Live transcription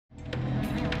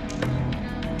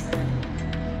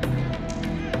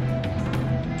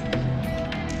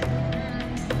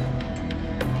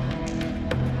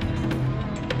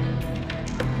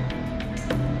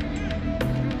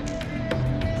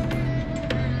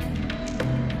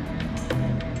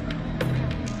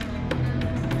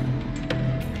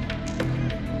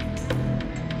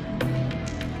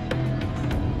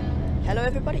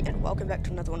everybody, and welcome back to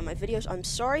another one of my videos. I'm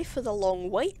sorry for the long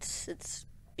wait, it's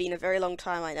been a very long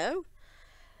time, I know.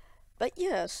 But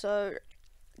yeah, so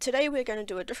today we're going to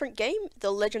do a different game,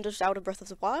 The Legend of Zelda Breath of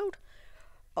the Wild,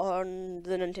 on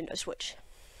the Nintendo Switch.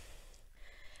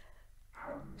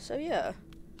 So yeah,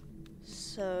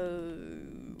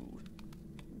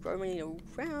 roaming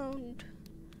around,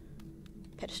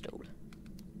 pedestal,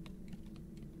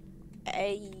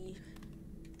 A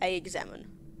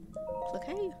examine, click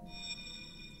A.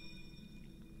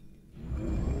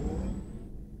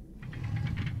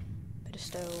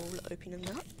 Pedestal, opening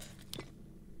up.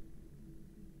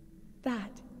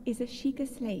 That is a Sheikah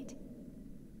slate.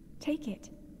 Take it.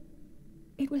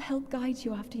 It will help guide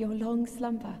you after your long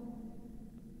slumber.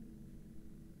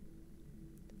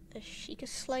 A Sheikah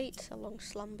slate, a long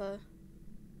slumber.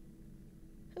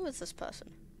 Who is this person?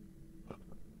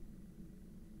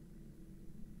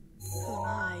 Who am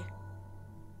I?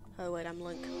 Oh wait, I'm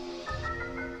Link.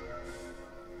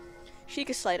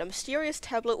 Sheikah slate, a mysterious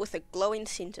tablet with a glowing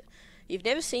center. You've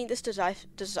never seen this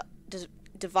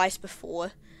device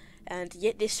before, and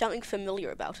yet there's something familiar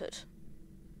about it.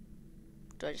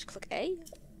 Do I just click A?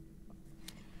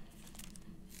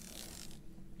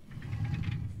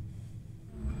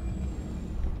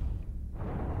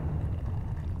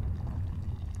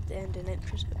 And an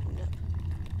entrance opened up.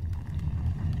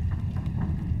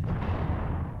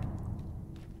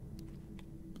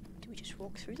 Do we just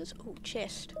walk through this? Oh,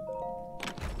 chest.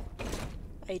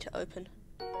 A to open.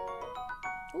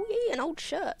 Oh yeah, an old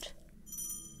shirt.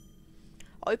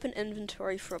 Open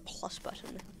inventory for a plus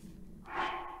button.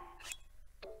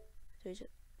 Do we just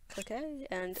click A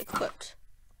and equipped.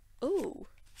 Ooh.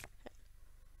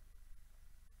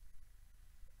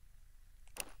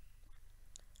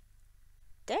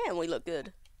 Damn, we look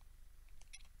good.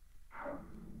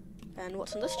 And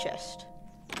what's in this chest?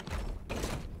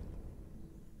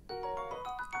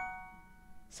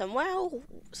 Some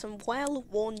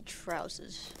well-worn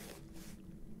trousers.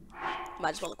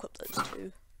 Might as well equip those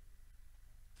too.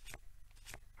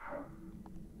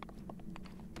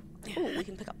 Ooh, we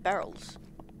can pick up barrels.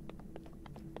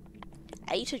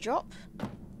 A to drop.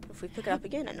 If we pick it up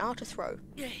again, and R to throw.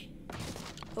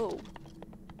 Oh.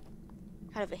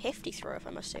 Kind of a hefty throw, if I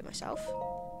must say myself.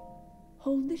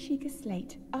 Hold the Sheikah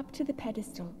slate up to the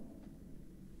pedestal.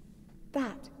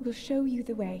 That will show you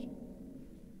the way.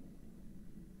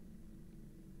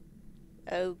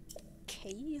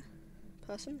 Okay,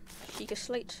 person. Sheikah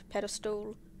slate,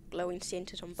 pedestal, glowing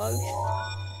centers on both.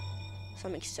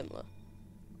 Something similar.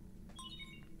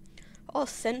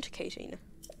 Authenticating.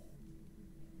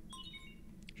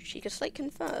 Sheikah slate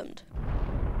confirmed.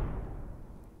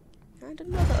 And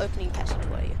another opening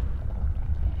passageway.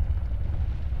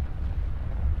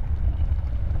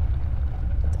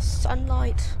 The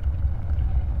sunlight.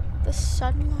 The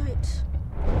sunlight.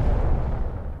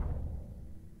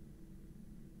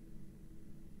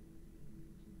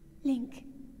 Link,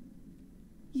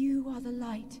 you are the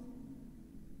light.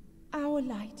 Our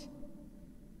light.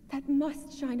 That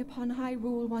must shine upon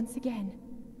Hyrule once again.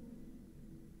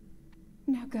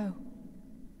 Now go.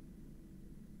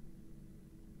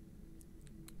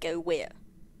 Go where?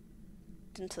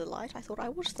 Into the light? I thought I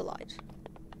was the light.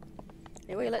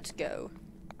 Anyway, let's go.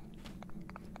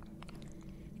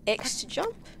 X to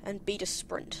jump and B to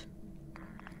sprint.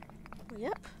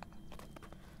 Yep.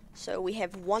 So we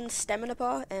have 1 stamina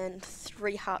bar and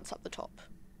 3 hearts up the top.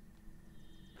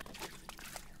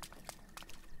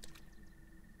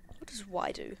 What does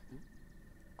Y do?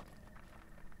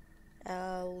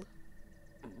 L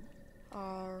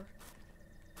R.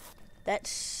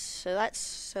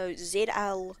 So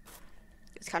ZL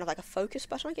is kind of like a focus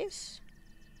button, I guess.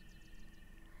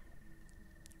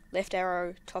 Left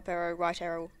arrow, top arrow, right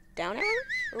arrow, down arrow?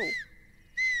 Ooh.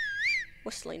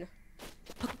 Whistling.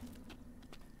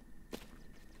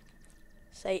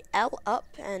 Say L up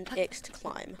and X to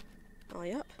climb. Oh,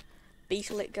 yep. B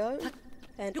to let go,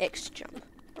 and X to jump.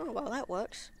 Oh, well, that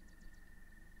works.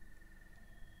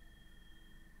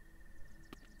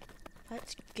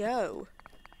 Let's go.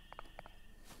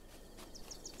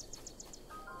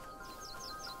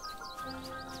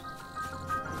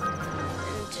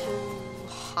 Into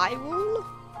Hyrule?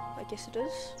 I guess it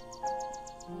is.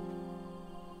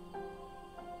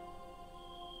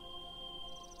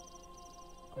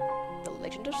 The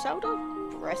Legend of Zelda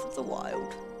Breath of the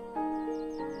Wild.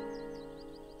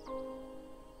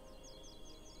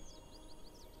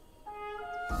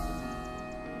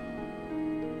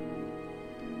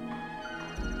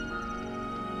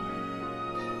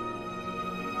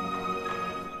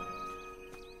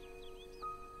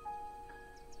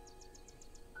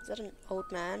 Is that an old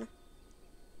man?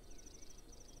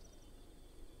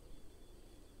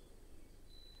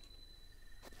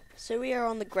 So we are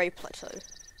on the Grey Plateau.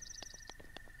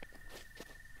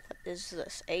 What is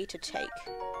this? A to take.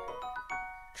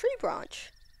 Tree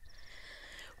branch.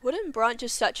 Wooden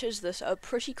branches such as this are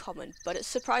pretty common, but it's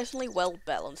surprisingly well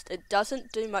balanced. It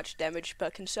doesn't do much damage,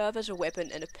 but can serve as a weapon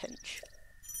in a pinch.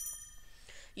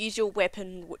 Use your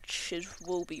weapon, which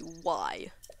will be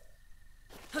Y.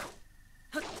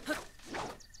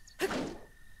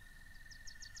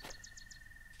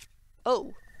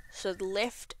 Oh, so the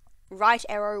right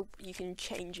arrow you can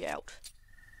change out.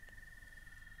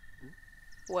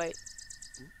 Wait.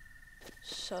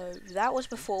 So that was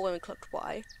before when we clicked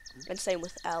Y, and same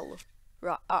with L.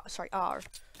 Sorry, R.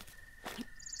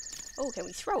 Oh, can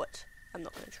we throw it? I'm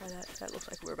not going to try that. That looks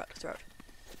like we're about to throw it.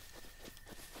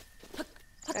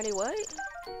 Anyway.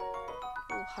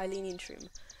 Oh, Hylian shroom.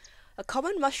 A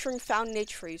common mushroom found near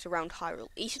trees around Hyrule.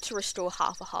 Eat it to restore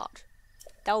half a heart.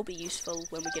 That will be useful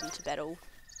when we get into battle.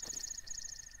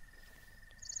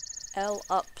 L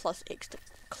up plus X to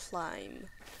climb.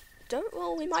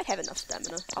 Well, we might have enough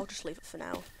stamina. I'll just leave it for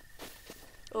now.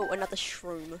 Oh, another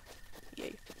shroom.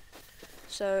 Yay.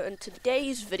 So, in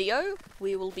today's video,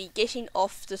 we will be getting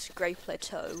off this Great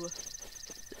Plateau.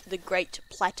 The Great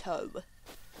Plateau.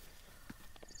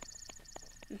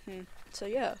 So,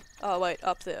 yeah. Oh, wait,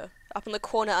 up there. Up in the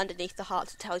corner underneath the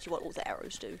hearts, it tells you what all the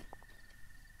arrows do.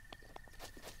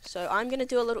 So, I'm going to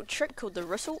do a little trick called the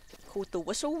whistle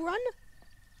run.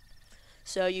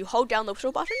 So, you hold down the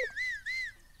whistle button.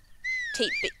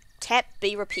 Tap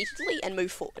B repeatedly and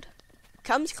move forward.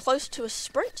 Comes close to a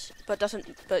sprint, but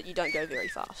you don't go very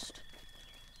fast.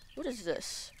 What is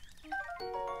this?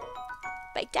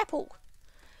 Baked apple.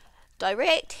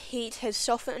 Direct heat has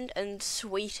softened and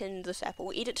sweetened this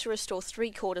apple. Eat it to restore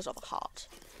 3/4 of a heart.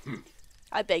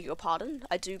 I beg your pardon.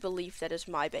 I do believe that is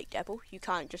my baked apple. You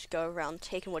can't just go around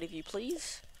taking whatever you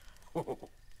please. Oh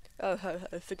ho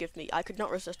ho, forgive me. I could not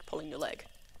resist pulling your leg.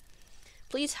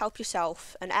 Please help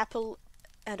yourself. An apple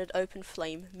and an open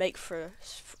flame make for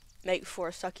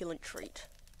a succulent treat.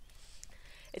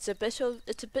 It's a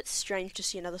bit strange to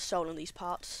see another soul in these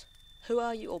parts. Who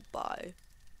are you or by?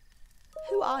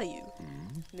 Who are you?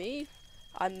 Me?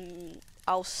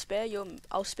 I'll spare you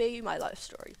my life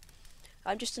story.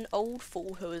 I'm just an old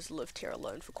fool who has lived here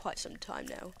alone for quite some time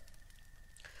now.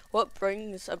 What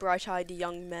brings a bright-eyed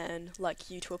young man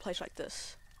like you to a place like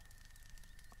this?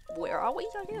 Where are we,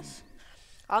 I guess?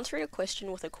 Answering a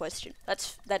question with a question.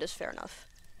 That is fair enough.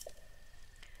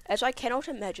 As I cannot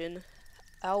imagine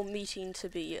our meeting to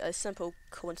be a simple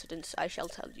coincidence, I shall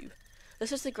tell you.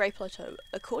 This is the Grey Plateau.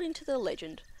 According to the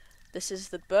legend, this is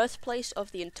the birthplace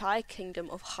of the entire kingdom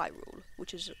of Hyrule,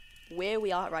 which is where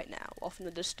we are right now, off in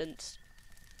the distance.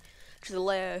 To the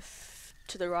left,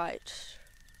 to the right,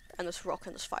 and this rock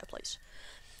and this fireplace.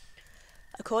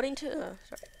 According to...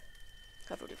 sorry.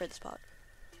 I've already read this part.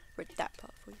 Read that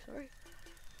part for you, sorry.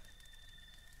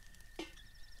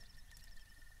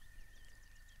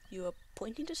 You are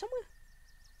pointing to somewhere?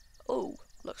 Oh,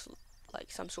 looks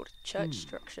like some sort of church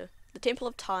structure. The Temple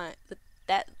of Time,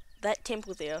 that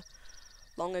temple there,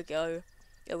 long ago,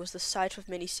 it was the site of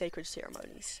many sacred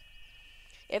ceremonies.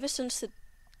 Ever since the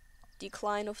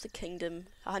decline of the kingdom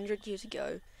 100 years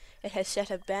ago, it has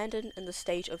sat abandoned in the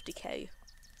state of decay.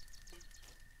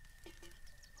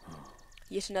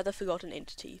 Yet another forgotten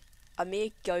entity, a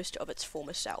mere ghost of its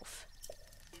former self.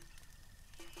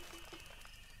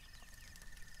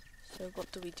 So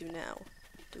what do we do now?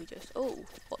 Do we just... oh,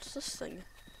 what's this thing?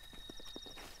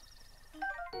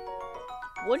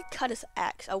 Woodcutter's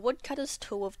axe. A woodcutter's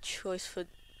tool of choice for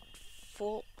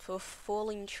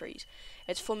falling trees.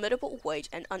 Its formidable weight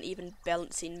and uneven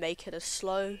balancing make it a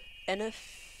slow,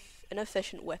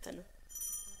 inefficient weapon.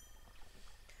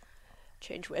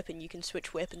 Change weapon. You can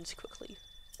switch weapons quickly.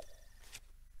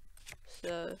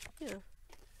 So, yeah.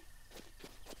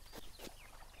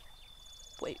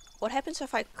 Wait, what happens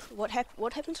if I what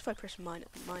happens if I press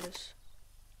minus?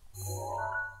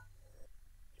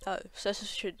 Oh, so this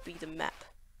should be the map.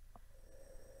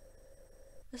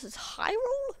 This is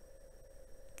Hyrule?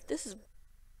 This is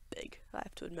big, I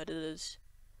have to admit it is.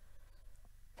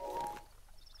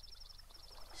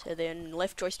 So then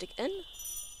left joystick in.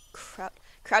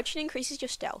 Crouching increases your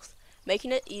stealth,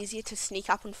 making it easier to sneak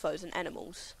up on foes and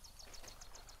animals.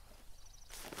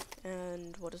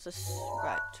 And what is this?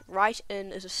 Right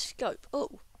in is a scope.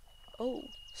 Oh,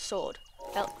 sword.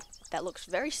 That looks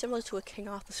very similar to a King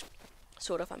Arthur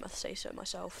sword, if I must say so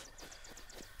myself.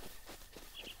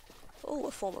 Oh,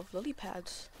 a form of lily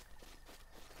pads.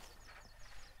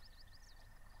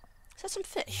 Is that some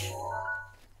fish?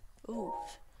 Ooh,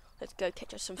 let's go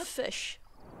catch us some fish.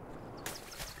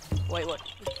 Wait, what?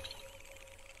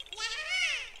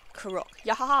 Karok.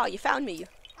 Yahaha, you found me.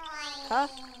 Huh?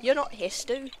 You're not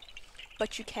Hestu,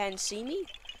 but you can see me?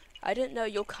 I didn't know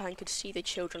your kind could see the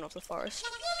children of the forest.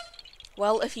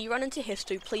 Well, if you run into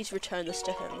Hestu, please return this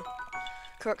to him.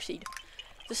 Korok seed.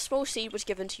 This small seed was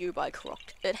given to you by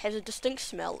Korok. It has a distinct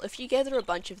smell. If you gather a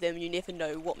bunch of them, you never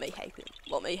know what may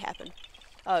happen.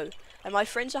 Oh, and my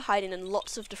friends are hiding in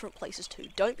lots of different places too.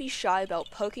 Don't be shy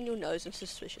about poking your nose in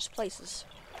suspicious places.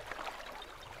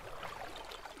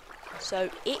 So,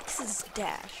 X is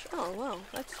dash. Oh, well,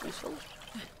 that's useful.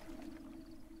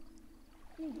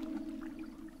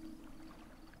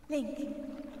 Link.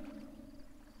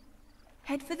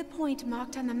 Head for the point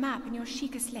marked on the map in your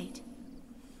Sheikah slate.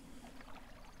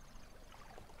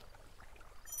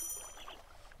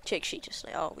 Check sheet just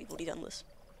like, oh, we've already done this.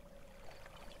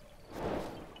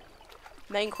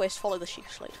 Main quest, follow the Sheikah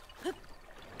slate.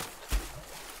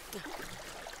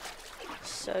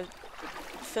 So,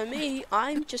 for me,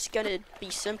 I'm just gonna be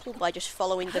simple by just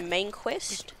following the main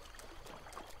quest.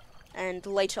 And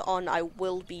later on, I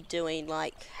will be doing,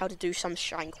 like, how to do some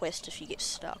shrine quest if you get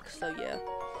stuck, so yeah.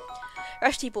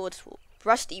 Rusty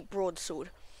Broadsword.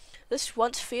 This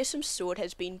once fearsome sword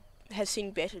has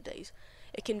seen better days.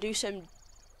 It can do some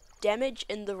damage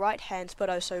in the right hands, but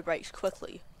also breaks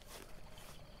quickly.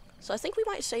 So I think we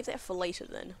might save that for later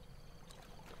then.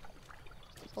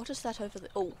 What is that over there?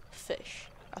 Oh, fish.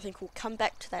 I think we'll come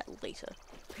back to that later.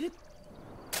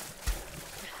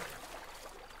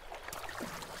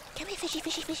 Come here, fishy,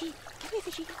 fishy, fishy. Come here,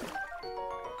 fishy.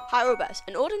 Hyrule bass.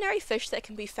 An ordinary fish that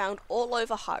can be found all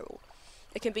over Hyrule.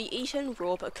 It can be eaten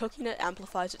raw, but cooking it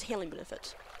amplifies its healing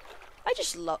benefits. I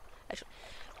just love... Actually,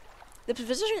 the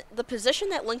position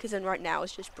that Link is in right now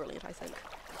is just brilliant, I think.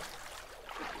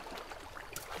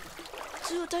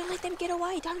 So don't let them get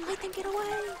away. Don't let them get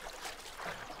away.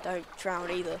 Don't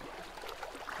drown either.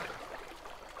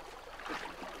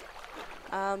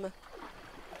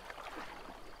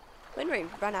 When we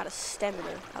run out of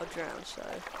stamina, I'll drown, so...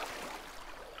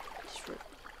 Just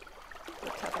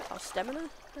recover our stamina,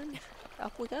 and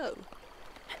up we go.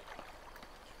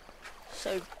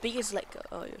 So, B is let go.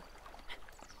 Oh, yeah.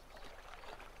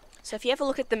 So if you have a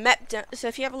look at the map, so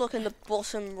if you have a look in the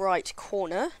bottom right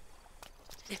corner,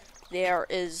 there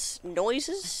is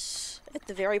noises at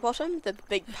the very bottom. The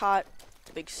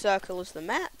big circle is the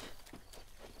map,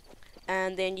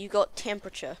 and then you got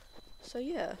temperature. So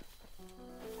yeah.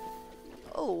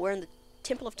 Oh, we're in the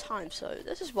Temple of Time, so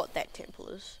this is what that temple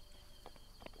is.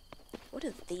 What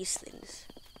are these things?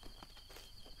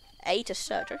 A to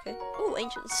search, okay. Oh,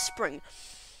 ancient spring.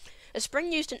 A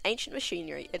spring used in ancient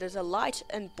machinery. It is light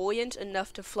and buoyant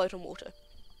enough to float on water.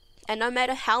 And no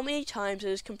matter how many times it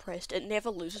is compressed, it never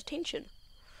loses tension.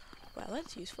 Well,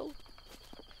 that's useful.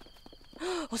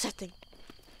 What's that thing?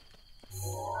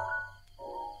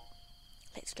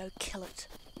 Let's go kill it.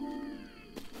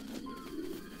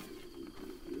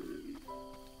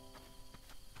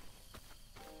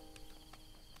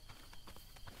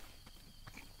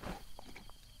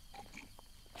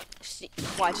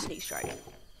 White sneak strike.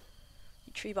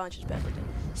 Tree branch is badly done.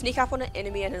 Sneak up on an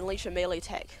enemy and unleash a melee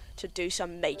attack to do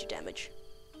some major damage.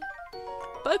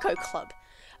 Boko Club.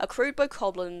 A crude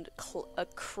bokoblin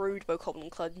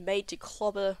club made to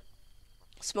clobber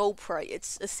small prey.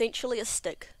 It's essentially a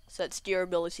stick, so its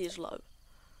durability is low.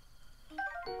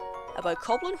 A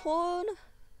bokoblin horn.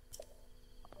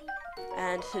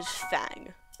 And his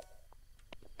fang.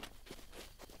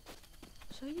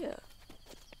 So yeah.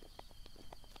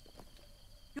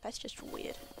 That's just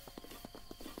weird.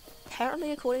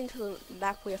 Apparently, according to the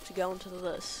map, we have to go into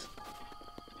this.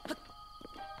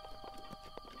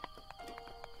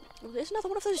 Oh, there's another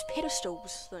one of those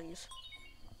pedestals things.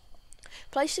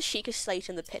 Place the Sheikah slate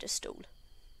in the pedestal.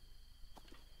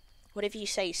 Whatever you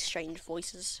say, strange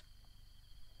voices.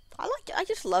 I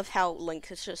just love how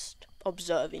Link is just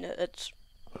observing it. It's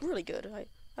really good.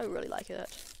 I really like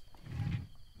it.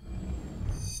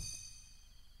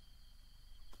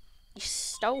 You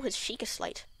stole his Sheikah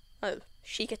slate. Oh,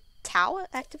 Sheikah Tower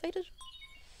activated?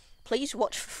 Please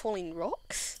watch for falling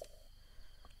rocks?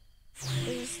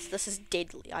 This is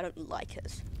deadly. I don't like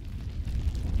it.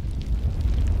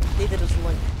 Neither does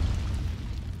Link.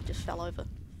 Just fell over.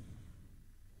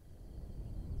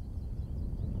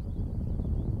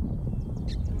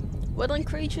 Woodland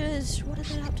creatures, what are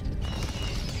they up to?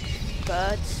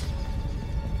 Birds.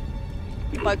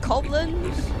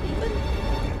 Bokoblins, even?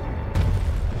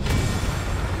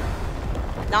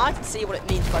 Now I can see what it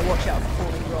means by watch out for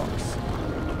falling rocks.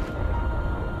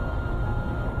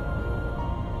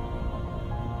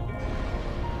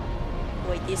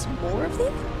 Wait, there's more of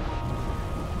them?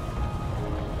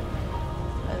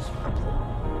 There's one of them.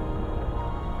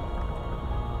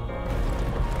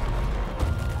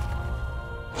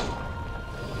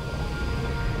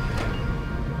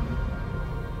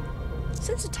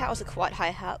 Since the towers are quite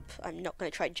high up, I'm not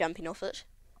going to try jumping off it.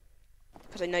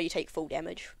 Because I know you take full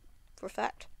damage, for a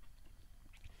fact.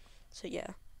 So yeah.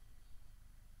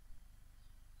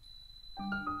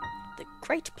 The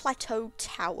Great Plateau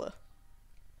Tower.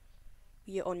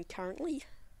 We are on currently.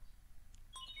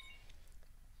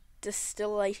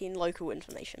 Distillating local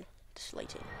information.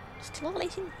 Distillating.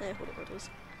 Whatever it is.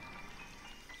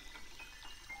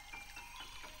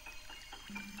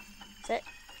 Is that?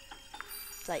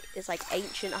 It's like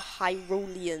ancient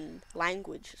Hyrulean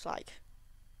language. It's like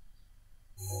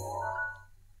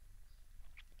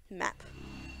map.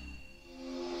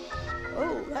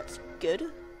 Oh, that's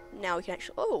good. Now we can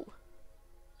actually. Oh,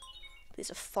 there's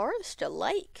a forest, a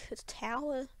lake, a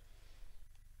tower,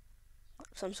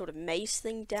 some sort of maze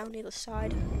thing down near the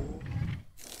side.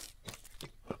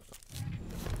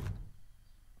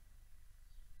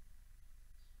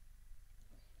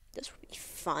 This would be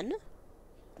fun.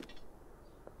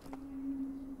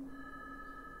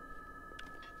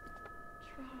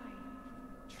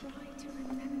 Try to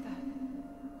remember.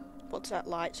 What's that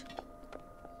light?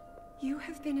 You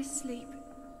have been asleep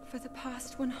for the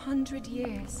past 100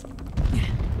 years.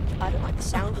 I don't like the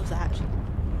sound of that.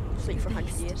 Sleep for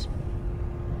 100 years.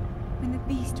 When the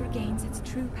beast regains its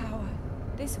true power,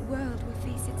 this world will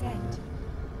face its end.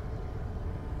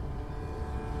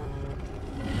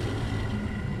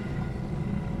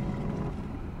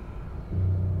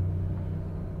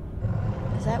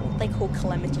 Is that what they call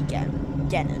Calamity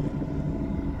Ganon?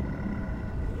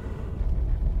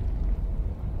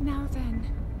 Now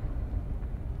then,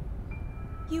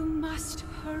 you must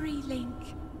hurry,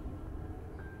 Link.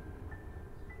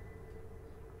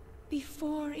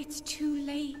 Before it's too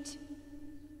late.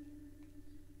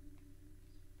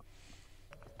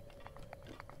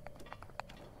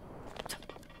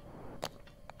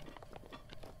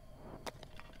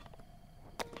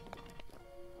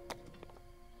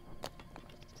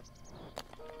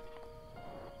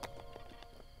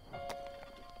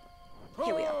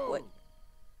 Here we are. What?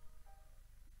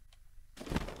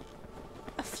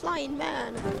 A flying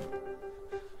man.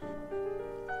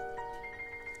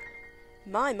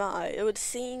 My, it would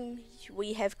seem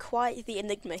we have quite the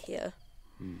enigma here.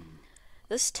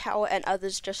 This tower and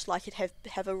others just like it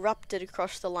have erupted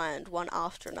across the land, one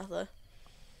after another.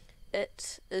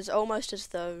 It is almost as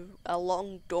though a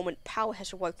long dormant power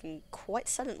has awoken quite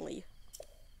suddenly.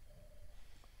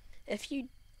 If you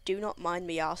do not mind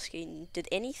me asking, did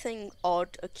anything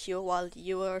odd occur while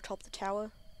you were atop the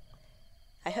tower?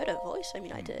 I heard a voice,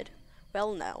 I did.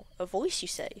 Well now, a voice you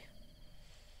say?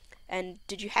 And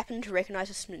did you happen to recognize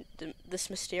this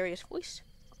mysterious voice?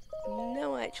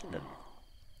 No, I actually didn't.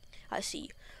 I see.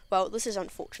 Well, this is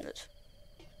unfortunate.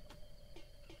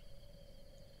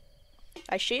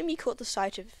 I assume you caught the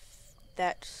sight of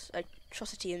that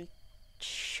atrocity in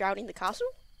shouting the castle?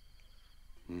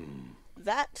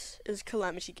 That is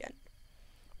Calamity Ganon.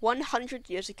 100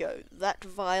 years ago, that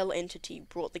vile entity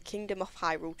brought the kingdom of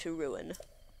Hyrule to ruin.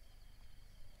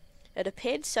 It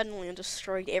appeared suddenly and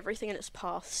destroyed everything in its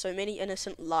path, so many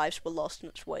innocent lives were lost in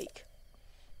its wake.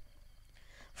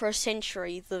 For a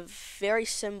century, the very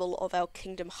symbol of our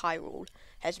kingdom Hyrule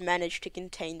has managed to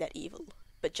contain that evil,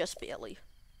 but just barely.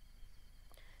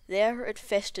 There it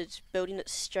festered, building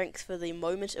its strength for the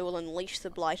moment it will unleash the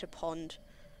blight upon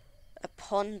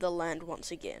the land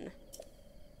once again.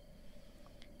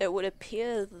 It would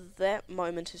appear that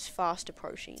moment is fast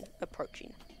approaching.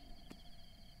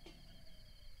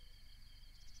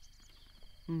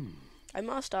 I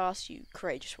must ask you,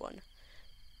 courageous one,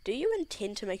 do you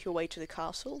intend to make your way to the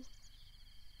castle?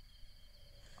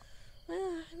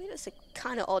 Well, it's a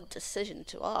kind of odd decision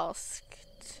to ask.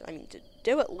 To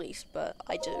do at least, but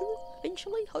I do,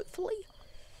 eventually, hopefully.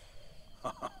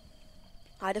 I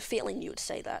had a feeling you would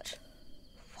say that.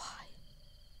 Why?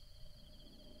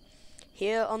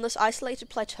 Here, on this isolated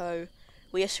plateau,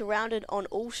 we are surrounded on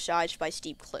all sides by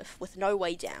steep cliff, with no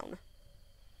way down.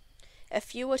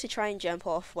 If you were to try and jump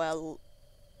off, well,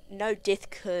 no death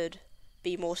could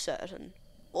be more certain,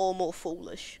 or more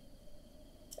foolish.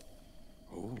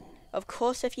 Ooh. Of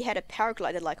course, if you had a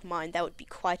paraglider like mine, that would be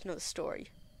quite another story.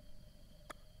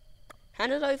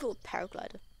 Hand it over with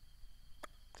paraglider.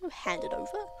 Oh, hand it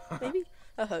over, maybe?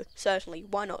 Oh, certainly,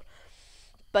 why not?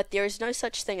 But there is no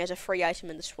such thing as a free item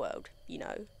in this world, you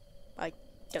know. I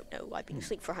don't know, I've been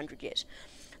asleep for 100 years.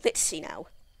 Let's see now.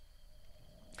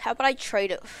 How about I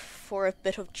trade it for a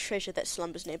bit of treasure that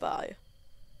slumbers nearby?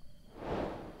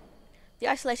 The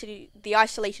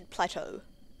isolated plateau.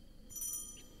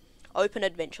 Open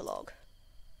adventure log.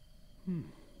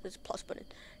 There's a plus button.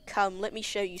 Come, let me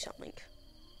show you something.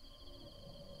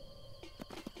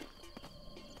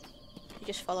 You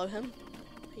just follow him.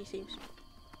 He seems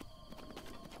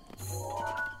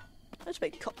That's a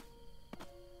big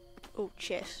oh,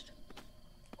 chest.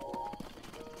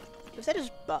 Was that his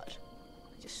butt?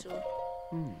 I just saw.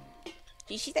 Do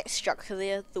you see that structure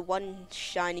there? The one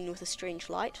shining with a strange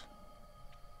light?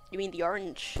 You mean the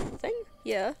orange thing?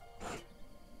 Yeah.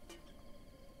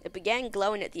 It began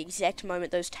glowing at the exact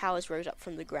moment those towers rose up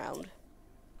from the ground.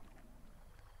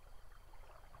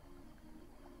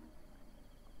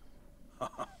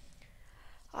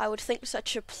 I would think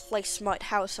such a place might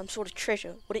house some sort of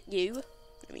treasure, wouldn't you?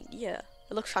 I mean, yeah.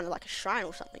 It looks kind of like a shrine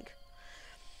or something.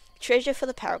 Treasure for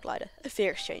the paraglider. A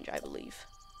fair exchange, I believe.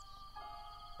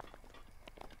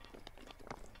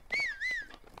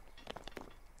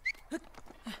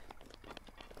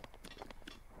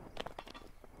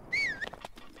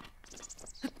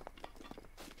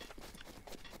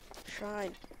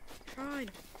 Shrine. Shrine.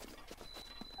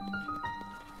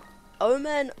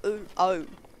 Omen O.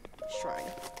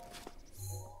 Shrine.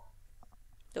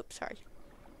 Oops, sorry.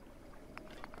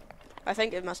 I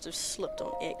think it must have slipped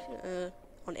on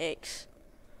X.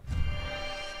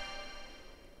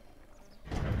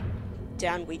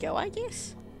 Down we go, I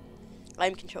guess.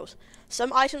 Aim controls.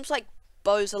 Some items like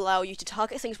bows allow you to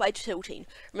target things by tilting.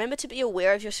 Remember to be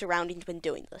aware of your surroundings when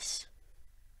doing this.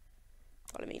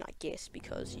 Well, I mean, I guess,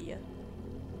 because, yeah.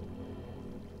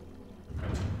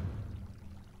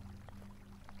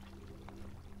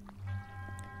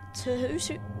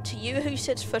 To you who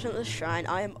sets foot in this shrine,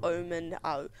 I am Omen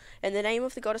O. In the name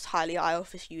of the goddess Hylia, I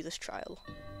offer you this trial.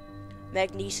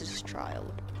 Magnesis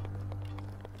trial.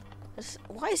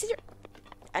 Why is there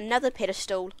another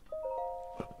pedestal?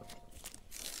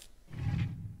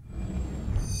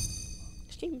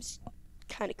 This game's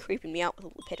kind of creeping me out with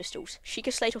all the pedestals.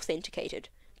 Sheikah Slate authenticated.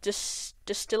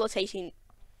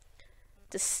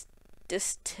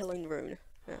 Distilling rune.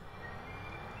 Yeah.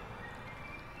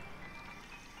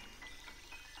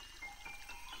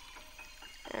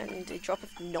 And a drop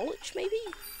of knowledge, maybe?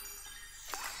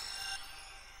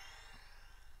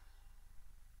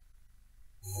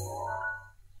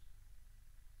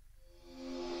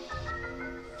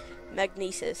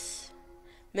 Magnesis.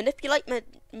 Manipulate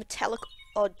metallic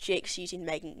objects using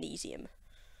magnesium.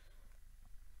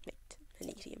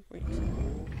 Magnesium.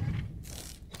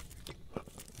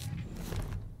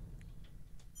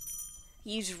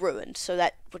 Use ruined, so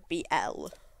that would be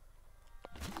L.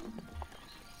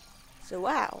 So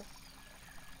wow.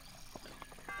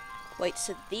 Wait,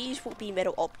 so these will be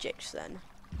metal objects then?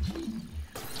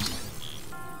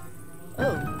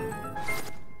 Oh.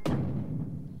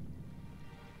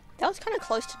 That was kind of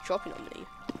close to dropping on me.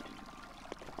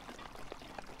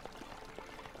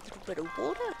 A little bit of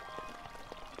water.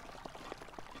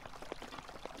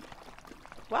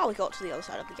 Wow, we got to the other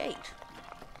side of the gate.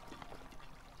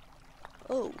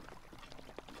 Oh.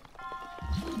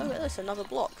 Oh, there's another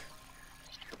block.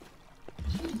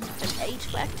 An A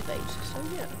to activate, so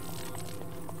yeah.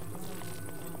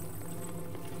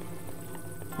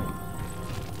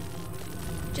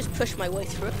 Just push my way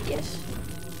through it, yes.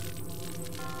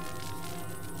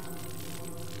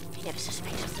 I never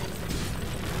suspected that.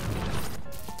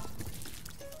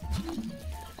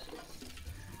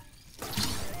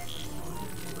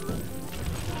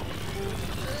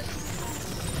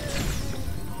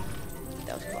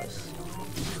 That was close.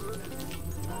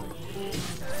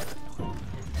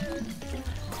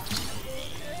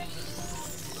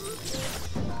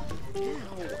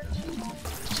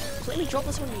 Let me drop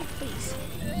this on you, please.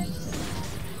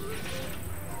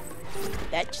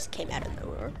 That just came out of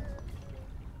nowhere.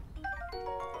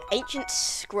 Ancient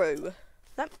screw.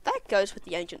 That goes with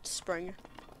the ancient spring.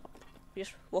 We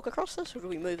just walk across this, or do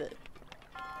we move it?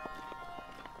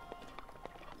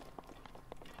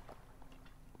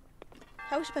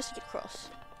 How are we supposed to get across?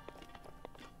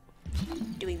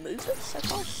 Do we move this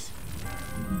across?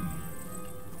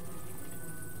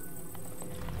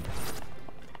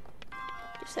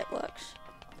 Guess that works.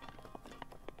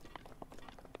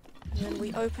 And then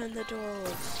we open the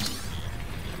doors.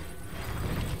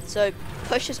 So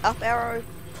push is up arrow,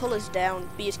 pull is down,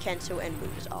 B is cancel, and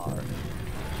move is R.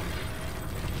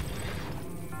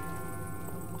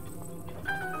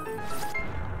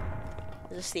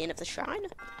 Is this the end of the shrine?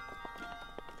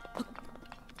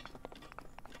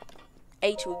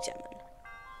 A to examine.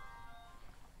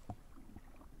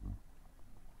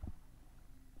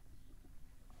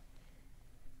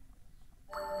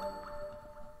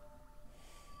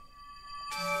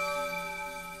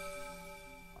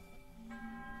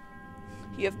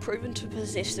 You have proven to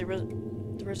possess the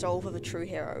resolve of a true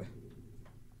hero.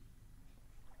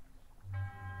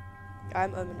 I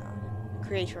am Omina,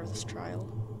 creator of this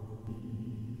trial.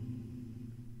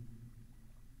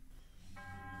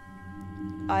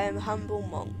 I am a humble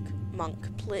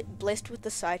blessed with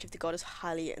the sight of the goddess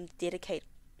Hylia and dedicated.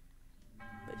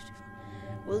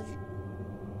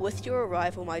 With your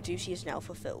arrival, my duty is now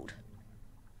fulfilled.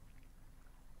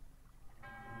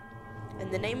 In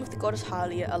the name of the goddess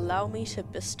Hylia, allow me to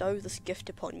bestow this gift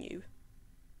upon you.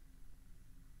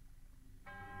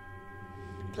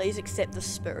 Please accept the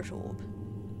spirit orb.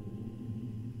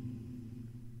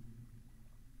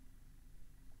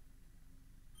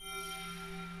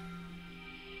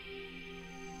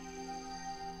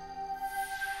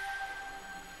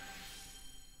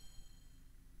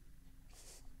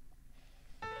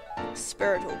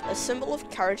 Spirit orb, a symbol of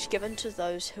courage given to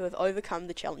those who have overcome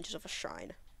the challenges of a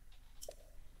shrine.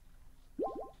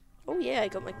 Oh yeah,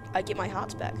 I get my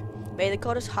hearts back. May the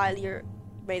goddess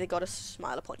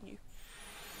smile upon you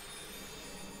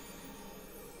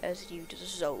as you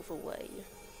dissolve away.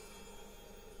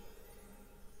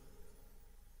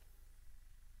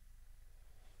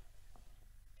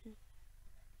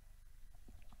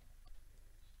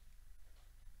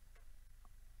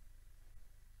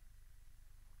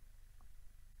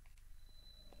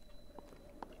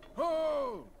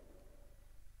 Oh!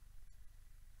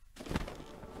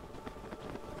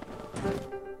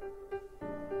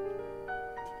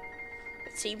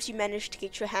 It seems you managed to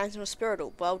get your hands on a spirit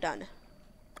orb. Well done.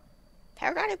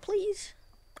 Paraglider, please.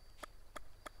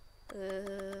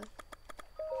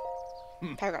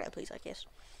 Paraglider, please, I guess.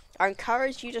 I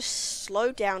encourage you to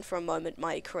slow down for a moment,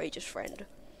 my courageous friend.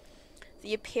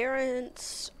 The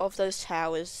appearance of those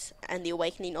towers and the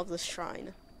awakening of this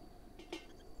shrine.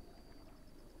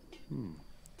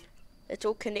 It's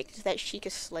all connected to that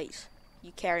Sheikah slate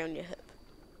you carry on your hip.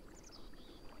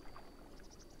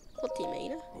 What do you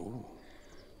mean? Oh.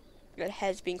 It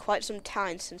has been quite some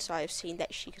time since I have seen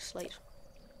that Sheikah slate.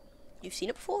 You've seen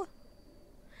it before?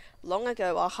 Long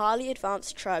ago, a highly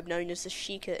advanced tribe known as the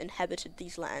Sheikah inhabited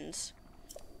these lands.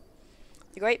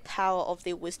 The great power of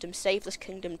their wisdom saved this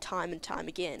kingdom time and time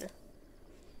again.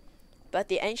 But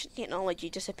the ancient technology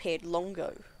disappeared long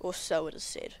ago, or so it is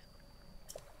said.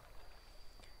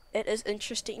 It is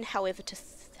interesting, however, to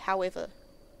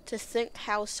think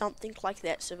how something like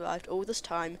that survived all this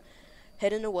time,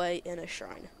 hidden away in a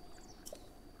shrine.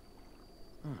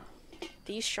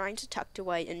 These shrines are tucked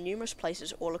away in numerous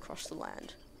places all across the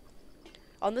land.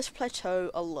 On this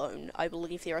plateau alone, I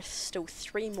believe there are still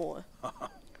 3 more.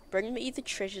 Bring me the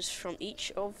treasures from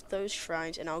each of those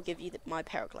shrines and I'll give you my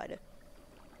paraglider.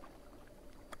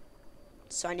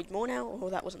 So I need more now, or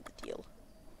that wasn't the deal?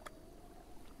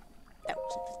 That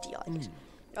wasn't the deal, I guess.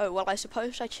 Oh, well, I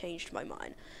suppose I changed my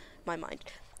mind.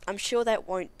 I'm sure that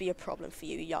won't be a problem for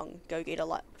you, a young go-getter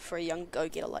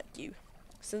like you.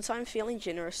 Since I'm feeling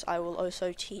generous, I will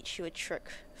also teach you a trick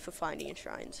for finding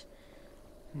shrines.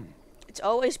 It's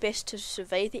always best to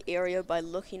survey the area by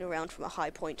looking around from a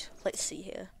high point. Let's see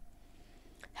here.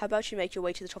 How about you make your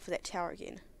way to the top of that tower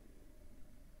again?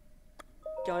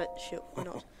 Got it? Sure, why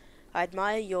not? I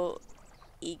admire your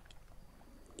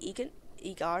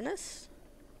eagerness,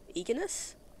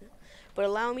 but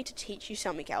allow me to teach you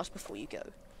something else before you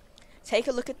go. Take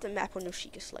a look at the map on your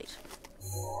Sheikah slate.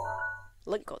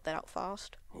 Link got that out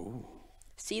fast. Oh.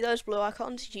 See those blue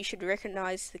icons? You should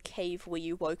recognize the cave where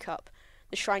you woke up,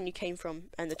 the shrine you came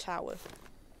from, and the tower.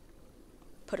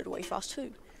 Put it away fast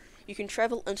too. You can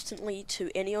travel instantly to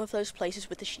any of those places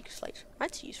with the Sheikah slate.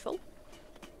 That's useful.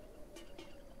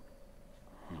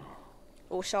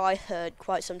 Also, I heard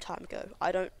quite some time ago.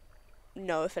 I don't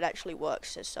know if it actually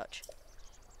works as such.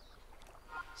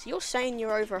 So you're saying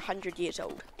you're over 100 years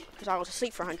old? Because I was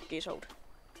asleep for 100 years old.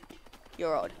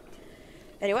 You're odd.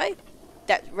 Anyway,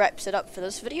 that wraps it up for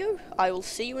this video. I will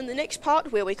see you in the next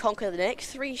part where we conquer the next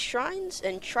 3 shrines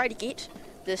and try to get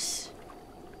this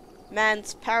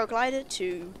man's paraglider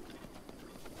to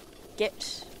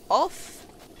get off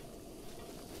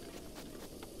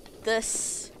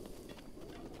this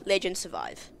legend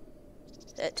survive.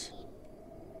 It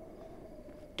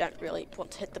don't really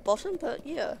want to hit the bottom, but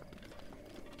yeah.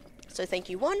 So thank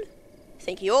you one,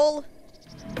 thank you all,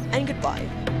 and goodbye.